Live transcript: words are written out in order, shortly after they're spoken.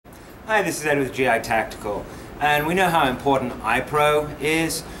Hi, this is Ed with GITactical, and we know how important iPro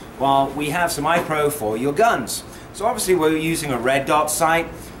is. Well, we have some iPro for your guns. So obviously we're using a red dot sight,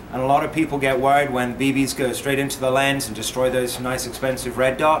 and a lot of people get worried when BBs go straight into the lens and destroy those nice expensive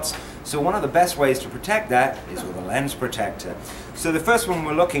red dots. So one of the best ways to protect that is with a lens protector. So the first one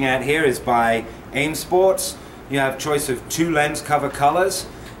we're looking at here is by Aim Sports. You have a choice of 2 lens cover colors.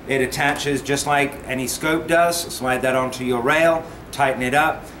 It attaches just like any scope does. Slide that onto your rail, tighten it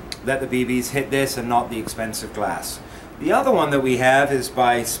up, let the BBs hit this and not the expensive glass. The other one that we have is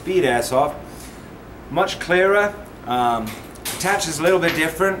by Speed Airsoft. Much clearer, attaches a little bit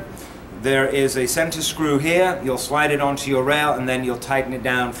different. There is a center screw here. You'll slide it onto your rail and then you'll tighten it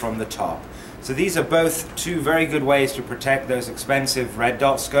down from the top. So these are both 2 very good ways to protect those expensive red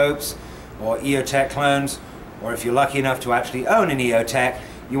dot scopes or EOTech clones, or if you're lucky enough to actually own an EOTech,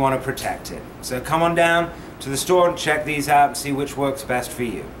 you want to protect it. So come on down to the store and check these out and see which works best for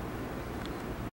you.